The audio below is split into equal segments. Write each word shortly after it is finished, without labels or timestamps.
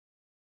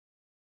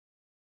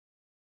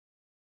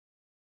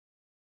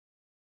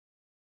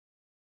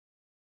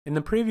In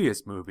the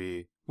previous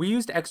movie, we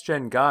used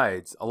XGen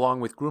guides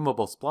along with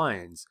groomable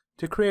splines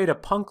to create a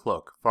punk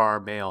look for our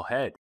male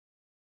head.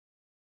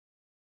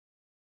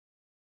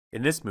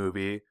 In this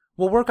movie,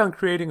 we'll work on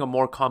creating a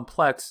more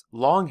complex,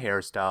 long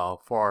hairstyle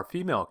for our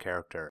female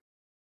character.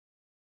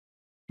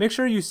 Make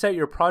sure you set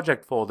your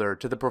project folder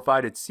to the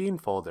provided scene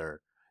folder,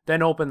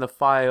 then open the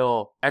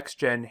file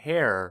XGen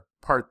Hair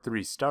Part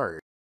 3 Start.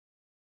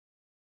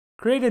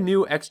 Create a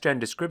new XGen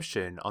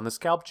description on the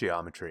scalp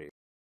geometry.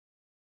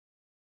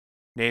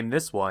 Name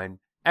this one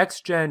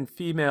XGen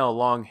Female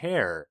Long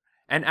Hair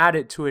and add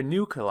it to a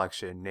new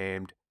collection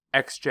named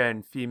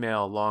XGen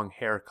Female Long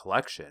Hair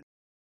Collection.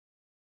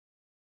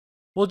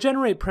 We'll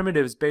generate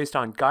primitives based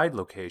on guide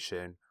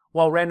location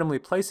while randomly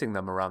placing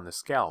them around the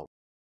scalp.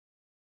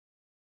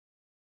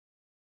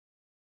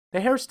 The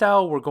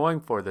hairstyle we're going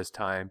for this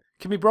time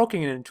can be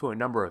broken into a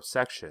number of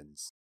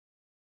sections.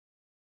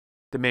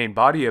 The main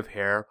body of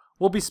hair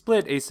will be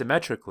split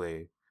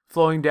asymmetrically,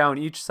 flowing down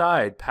each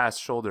side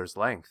past shoulder's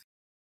length.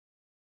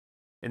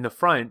 In the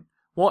front,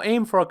 we'll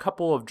aim for a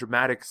couple of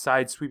dramatic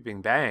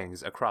side-sweeping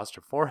bangs across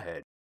your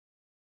forehead.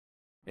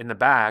 In the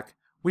back,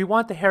 we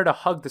want the hair to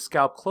hug the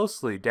scalp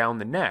closely down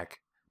the neck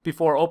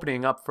before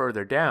opening up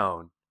further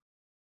down.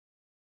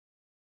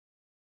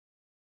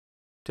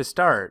 To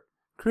start,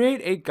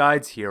 create 8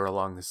 guides here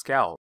along the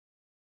scalp.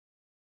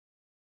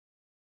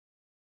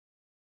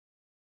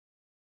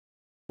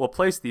 We'll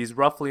place these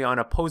roughly on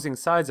opposing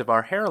sides of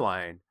our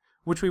hairline,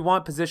 which we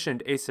want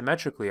positioned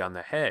asymmetrically on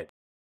the head.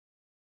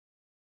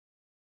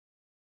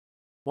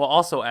 We'll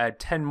also add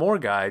 10 more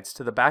guides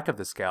to the back of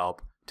the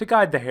scalp to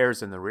guide the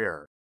hairs in the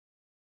rear.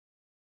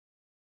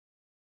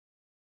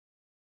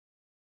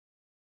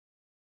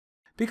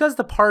 Because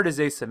the part is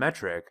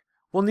asymmetric,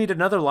 we'll need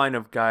another line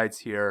of guides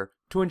here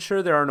to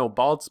ensure there are no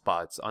bald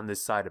spots on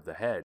this side of the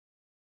head.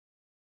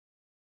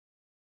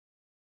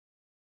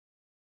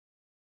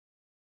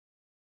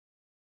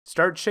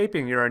 Start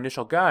shaping your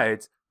initial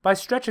guides by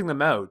stretching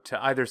them out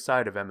to either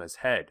side of Emma's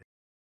head.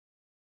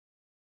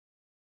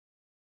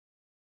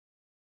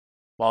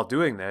 While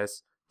doing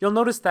this, you'll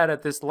notice that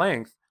at this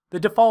length, the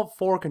default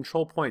 4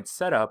 control point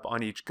setup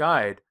on each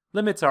guide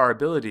limits our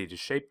ability to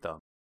shape them.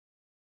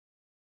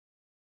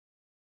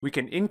 We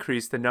can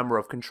increase the number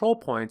of control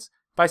points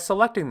by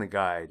selecting the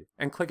guide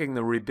and clicking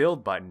the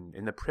Rebuild button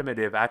in the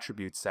Primitive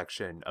Attributes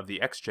section of the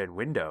XGen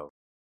window.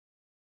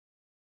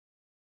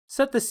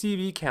 Set the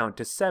CV count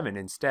to 7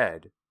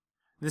 instead.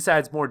 This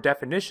adds more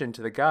definition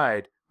to the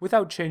guide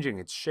without changing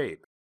its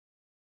shape.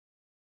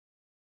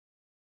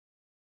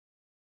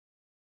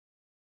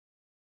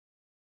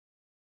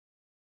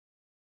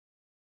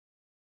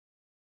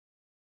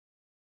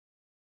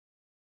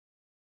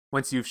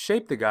 Once you've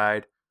shaped the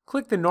guide,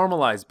 click the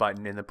Normalize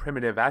button in the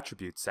Primitive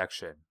Attributes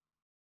section.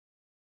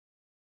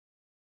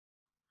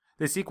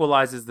 This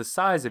equalizes the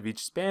size of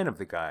each span of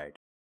the guide.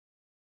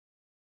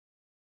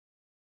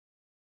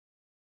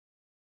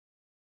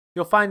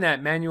 You'll find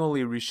that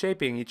manually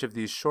reshaping each of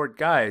these short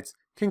guides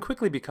can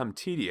quickly become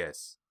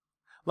tedious.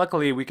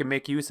 Luckily, we can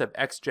make use of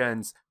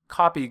XGen's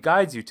Copy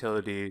Guides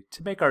utility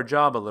to make our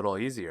job a little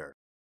easier.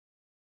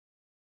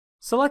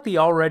 Select the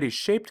already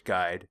shaped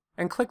guide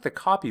and click the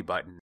Copy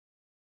button.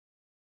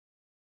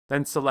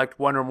 Then select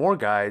one or more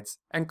guides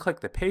and click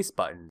the Paste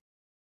button.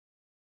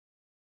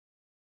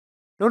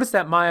 Notice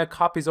that Maya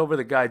copies over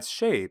the guide's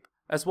shape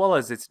as well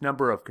as its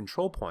number of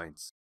control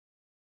points.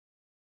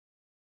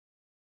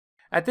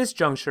 At this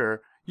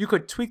juncture, you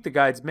could tweak the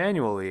guides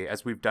manually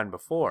as we've done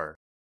before.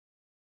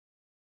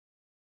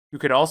 You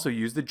could also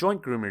use the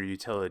Joint Groomer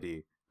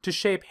utility to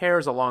shape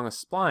hairs along a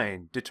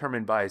spline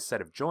determined by a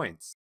set of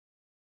joints.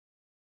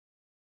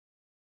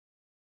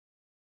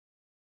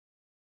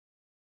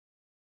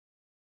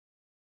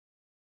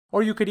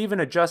 Or you could even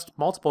adjust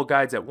multiple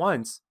guides at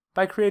once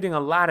by creating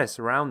a lattice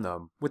around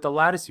them with the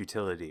Lattice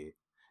utility,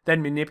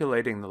 then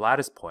manipulating the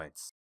lattice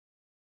points.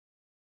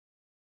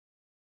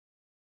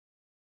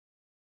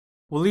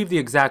 We'll leave the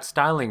exact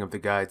styling of the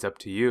guides up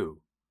to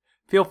you.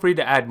 Feel free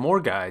to add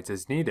more guides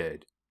as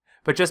needed,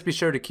 but just be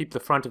sure to keep the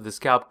front of the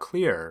scalp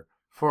clear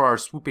for our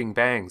swooping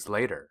bangs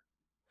later.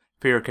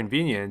 For your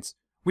convenience,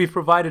 we've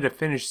provided a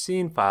finished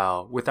scene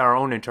file with our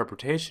own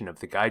interpretation of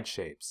the guide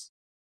shapes.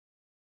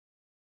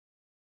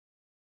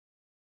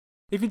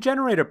 If you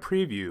generate a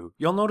preview,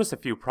 you'll notice a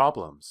few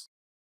problems.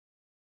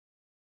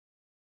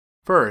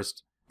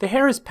 First, the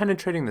hair is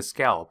penetrating the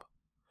scalp.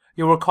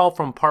 You'll recall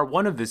from part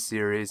 1 of this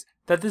series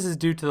that this is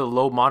due to the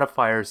low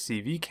modifier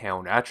CV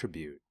count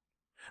attribute.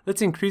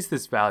 Let's increase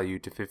this value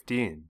to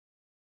 15.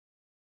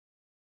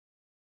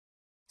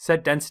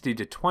 Set density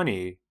to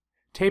 20,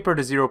 taper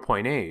to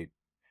 0.8,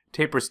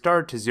 taper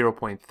start to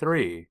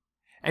 0.3,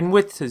 and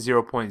width to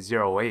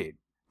 0.08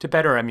 to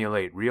better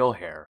emulate real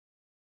hair.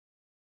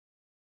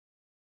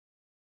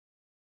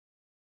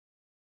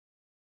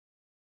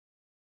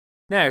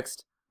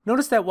 Next,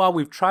 notice that while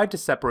we've tried to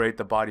separate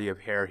the body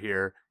of hair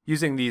here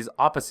using these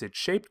opposite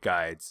shaped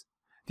guides,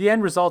 the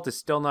end result is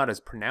still not as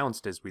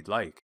pronounced as we'd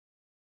like.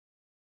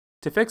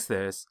 To fix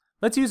this,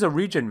 let's use a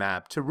region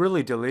map to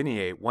really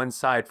delineate one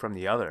side from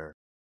the other.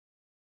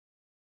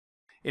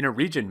 In a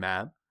region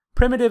map,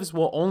 primitives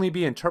will only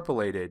be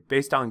interpolated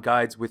based on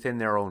guides within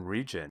their own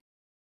region.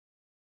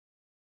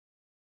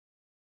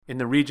 In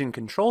the Region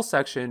Control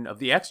section of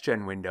the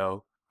XGen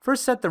window,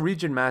 first set the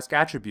region mask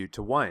attribute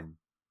to 1.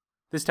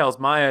 This tells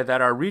Maya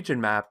that our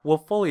region map will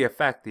fully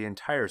affect the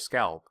entire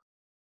scalp.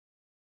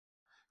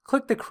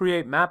 Click the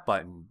Create Map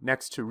button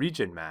next to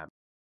Region Map.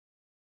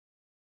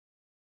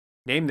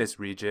 Name this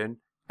region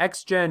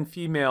XGen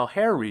Female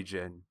Hair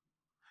Region.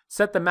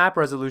 Set the map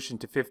resolution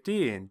to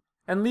 15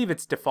 and leave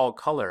its default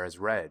color as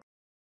red.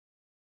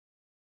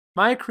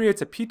 Maya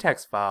creates a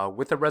ptext file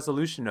with a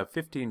resolution of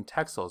 15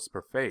 pixels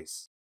per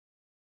face.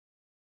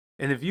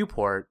 In the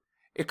viewport,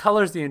 it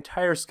colors the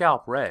entire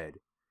scalp red,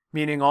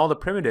 meaning all the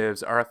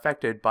primitives are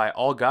affected by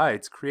all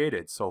guides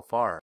created so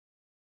far.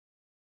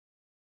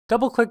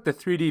 Double-click the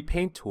 3D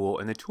Paint tool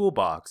in the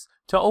toolbox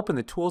to open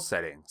the tool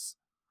settings.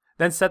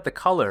 Then set the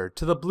color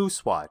to the blue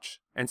swatch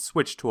and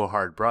switch to a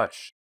hard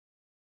brush.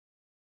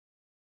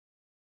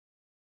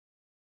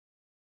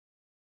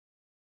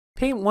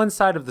 Paint one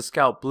side of the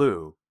scalp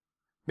blue.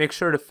 Make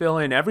sure to fill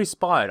in every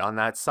spot on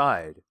that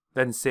side,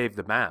 then save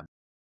the map.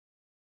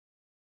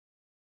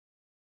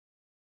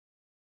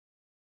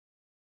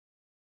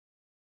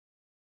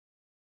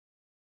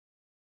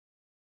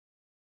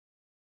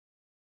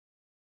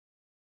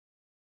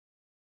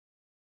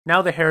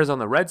 Now the hairs on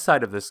the red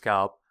side of the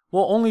scalp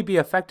will only be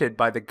affected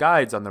by the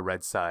guides on the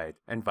red side,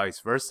 and vice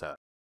versa.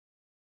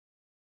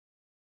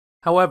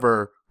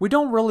 However, we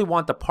don't really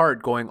want the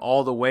part going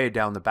all the way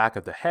down the back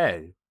of the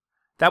head.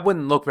 That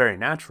wouldn't look very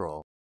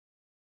natural.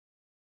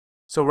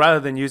 So rather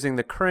than using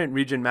the current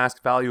region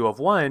mask value of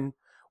 1,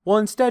 we'll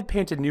instead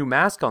paint a new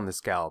mask on the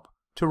scalp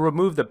to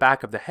remove the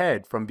back of the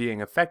head from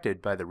being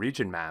affected by the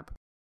region map.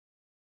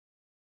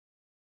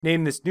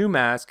 Name this new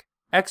mask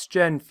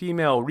XGen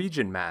Female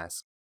Region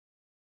Mask.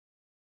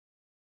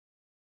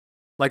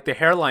 Like the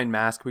hairline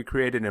mask we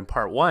created in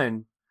part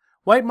 1,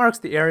 white marks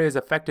the areas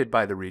affected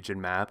by the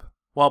region map,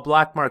 while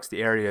black marks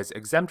the areas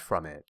exempt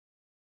from it.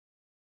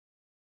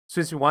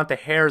 Since we want the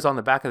hairs on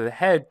the back of the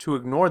head to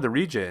ignore the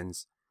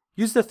regions,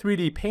 use the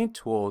 3D Paint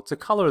tool to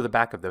color the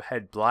back of the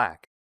head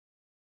black.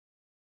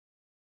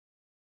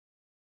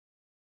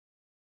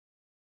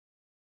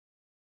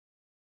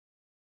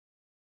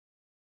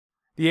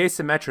 The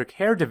asymmetric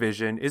hair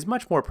division is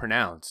much more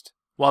pronounced,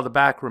 while the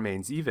back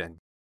remains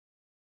even.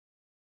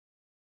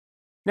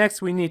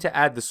 Next, we need to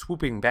add the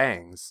swooping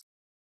bangs.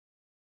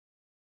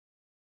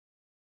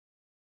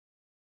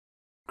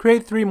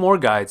 Create 3 more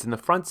guides in the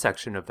front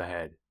section of the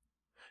head.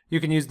 You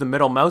can use the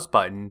middle mouse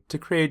button to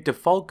create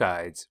default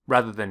guides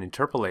rather than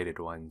interpolated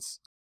ones.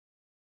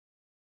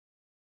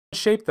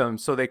 Shape them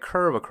so they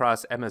curve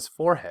across Emma's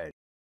forehead.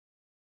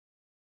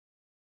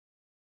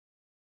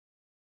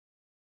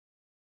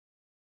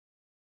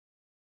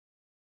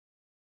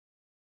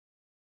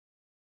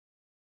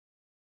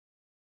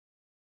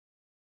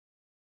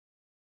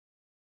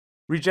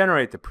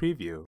 Regenerate the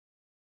preview.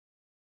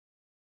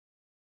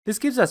 This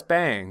gives us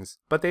bangs,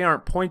 but they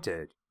aren't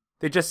pointed.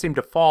 They just seem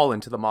to fall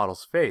into the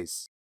model's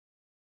face.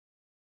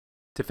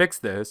 To fix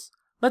this,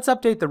 let's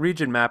update the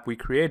region map we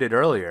created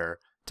earlier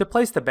to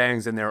place the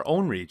bangs in their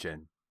own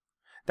region.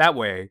 That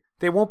way,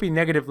 they won't be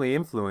negatively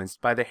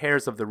influenced by the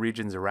hairs of the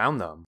regions around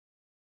them.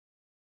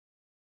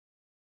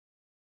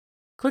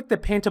 Click the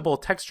Paintable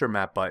Texture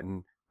Map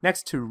button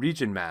next to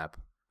Region Map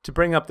to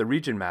bring up the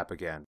region map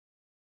again.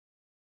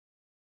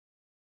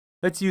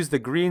 Let's use the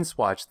green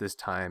swatch this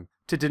time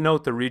to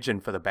denote the region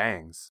for the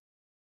bangs.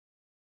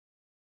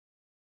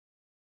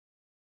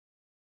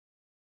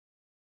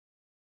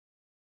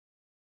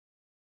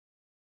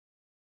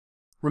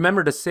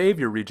 Remember to save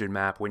your region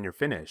map when you're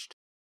finished.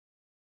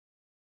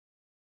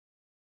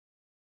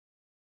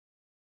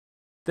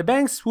 The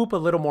bangs swoop a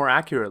little more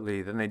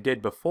accurately than they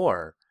did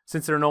before,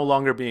 since they're no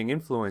longer being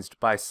influenced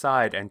by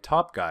side and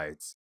top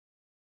guides.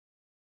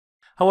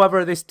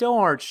 However, they still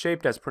aren't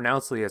shaped as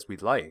pronouncedly as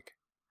we'd like.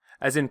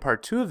 As in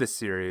part 2 of this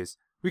series,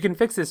 we can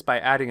fix this by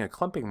adding a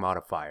clumping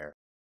modifier.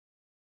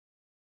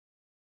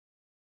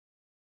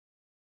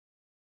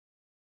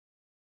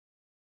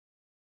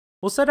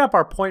 We'll set up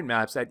our point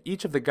maps at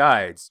each of the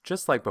guides,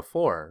 just like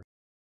before.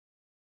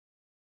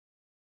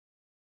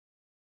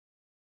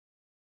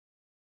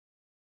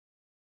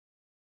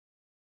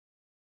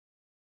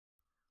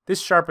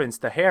 This sharpens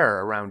the hair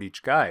around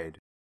each guide.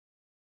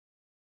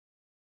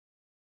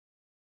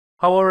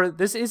 However,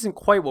 this isn't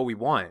quite what we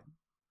want.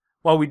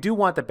 While we do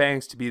want the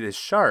bangs to be this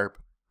sharp,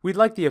 we'd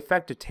like the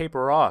effect to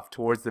taper off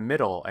towards the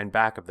middle and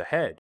back of the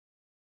head.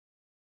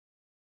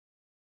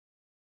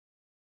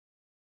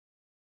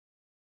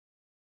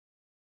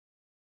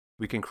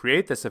 We can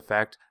create this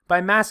effect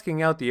by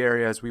masking out the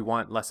areas we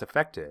want less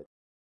affected.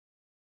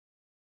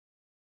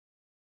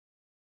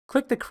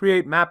 Click the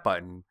Create Map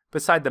button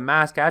beside the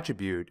Mask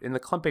attribute in the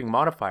Clumping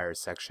Modifiers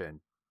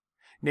section.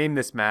 Name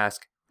this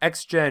mask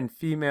XGen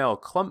Female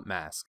Clump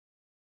Mask.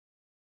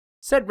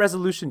 Set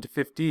resolution to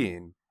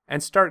 15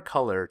 and start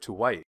color to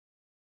white.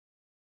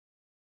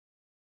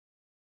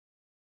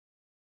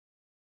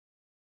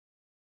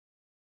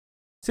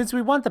 Since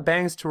we want the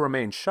bangs to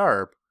remain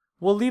sharp,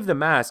 we'll leave the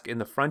mask in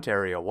the front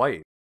area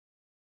white.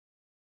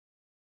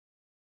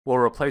 We'll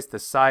replace the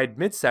side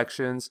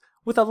midsections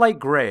with a light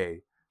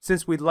gray,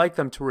 since we'd like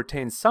them to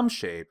retain some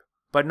shape,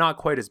 but not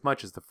quite as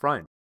much as the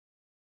front.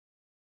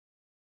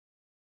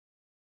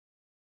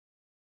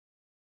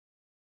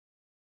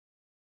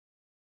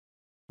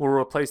 We'll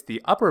replace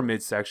the upper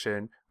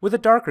midsection with a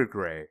darker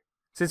gray,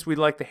 since we'd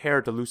like the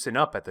hair to loosen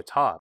up at the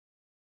top.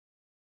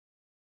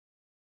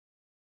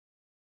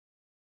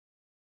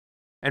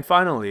 And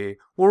finally,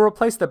 we'll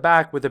replace the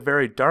back with a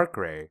very dark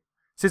gray,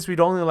 since we'd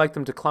only like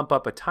them to clump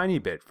up a tiny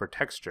bit for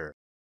texture.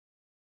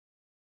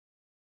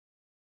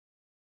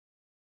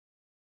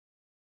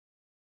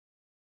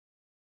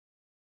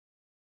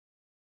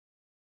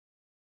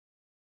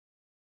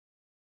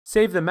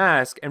 Save the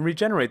mask and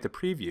regenerate the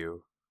preview.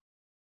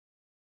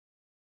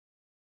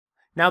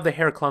 Now the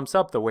hair clumps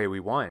up the way we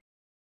want.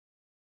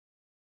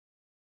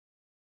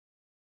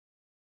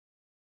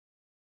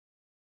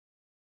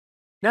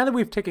 Now that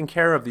we've taken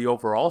care of the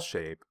overall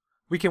shape,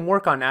 we can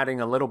work on adding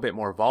a little bit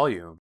more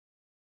volume.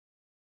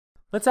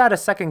 Let's add a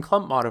second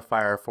clump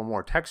modifier for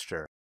more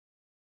texture.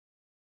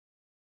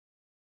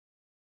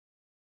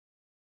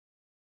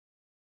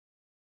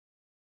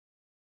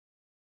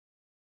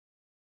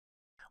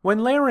 When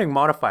layering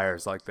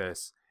modifiers like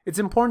this, it's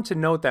important to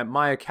note that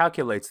Maya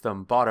calculates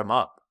them bottom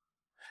up.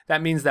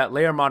 That means that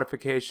layer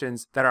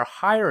modifications that are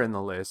higher in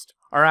the list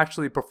are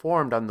actually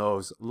performed on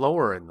those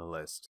lower in the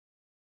list.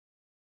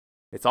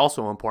 It's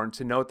also important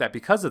to note that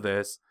because of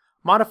this,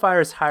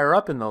 modifiers higher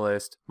up in the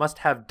list must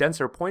have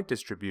denser point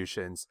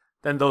distributions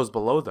than those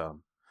below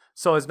them,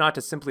 so as not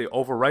to simply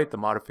overwrite the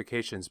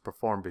modifications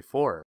performed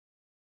before.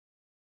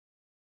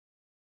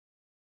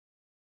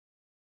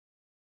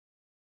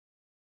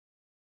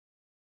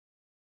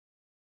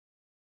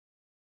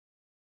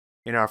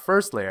 In our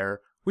first layer,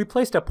 we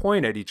placed a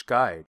point at each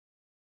guide.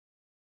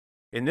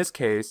 In this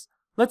case,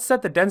 let's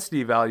set the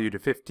density value to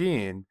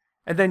 15,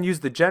 and then use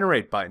the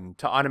Generate button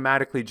to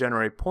automatically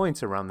generate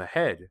points around the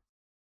head.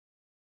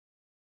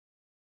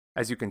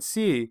 As you can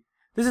see,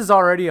 this is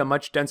already a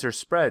much denser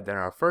spread than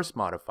our first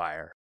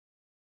modifier.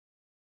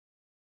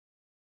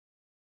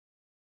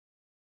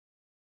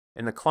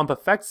 In the Clump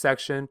Effects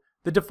section,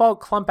 the default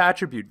clump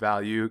attribute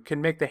value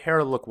can make the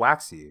hair look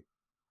waxy.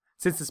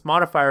 Since this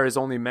modifier is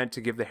only meant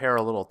to give the hair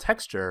a little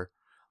texture,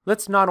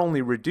 let's not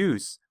only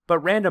reduce,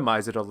 but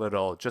randomize it a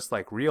little, just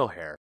like real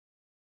hair.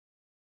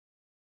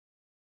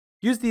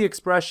 Use the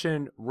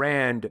expression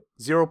rand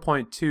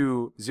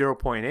 0.2,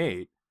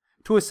 0.8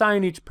 to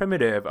assign each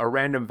primitive a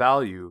random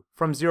value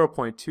from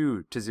 0.2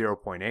 to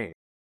 0.8.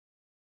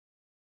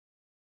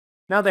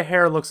 Now the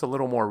hair looks a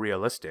little more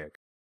realistic.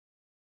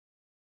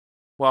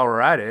 While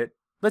we're at it,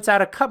 let's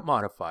add a cut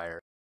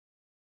modifier.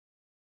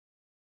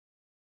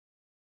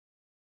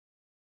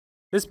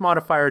 This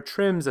modifier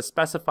trims a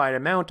specified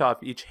amount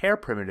off each hair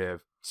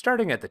primitive,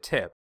 starting at the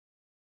tip.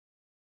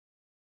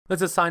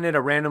 Let's assign it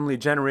a randomly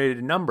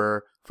generated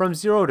number from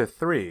 0 to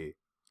 3,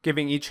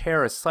 giving each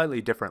hair a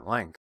slightly different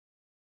length.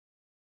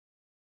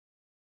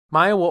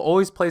 Maya will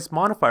always place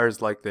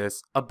modifiers like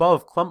this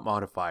above clump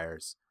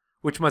modifiers,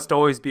 which must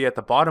always be at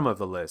the bottom of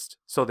the list,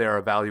 so they are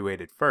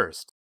evaluated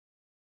first.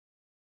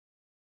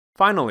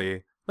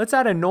 Finally, let's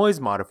add a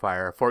noise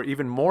modifier for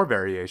even more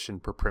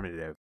variation per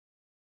primitive.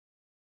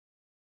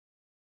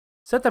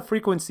 Set the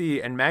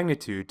frequency and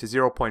magnitude to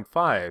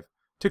 0.5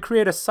 to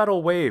create a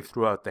subtle wave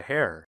throughout the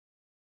hair.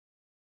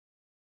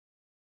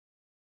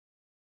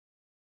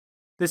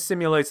 This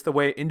simulates the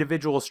way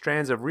individual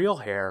strands of real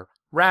hair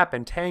wrap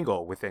and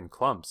tangle within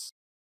clumps.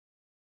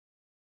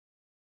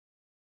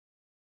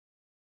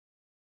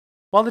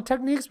 While the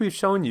techniques we've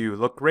shown you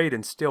look great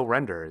in still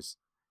renders,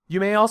 you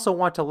may also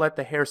want to let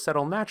the hair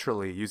settle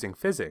naturally using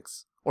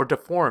physics, or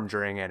deform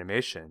during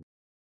animation.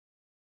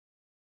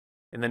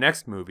 In the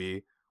next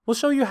movie, we'll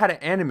show you how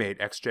to animate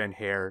XGen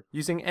hair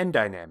using end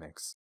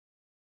dynamics.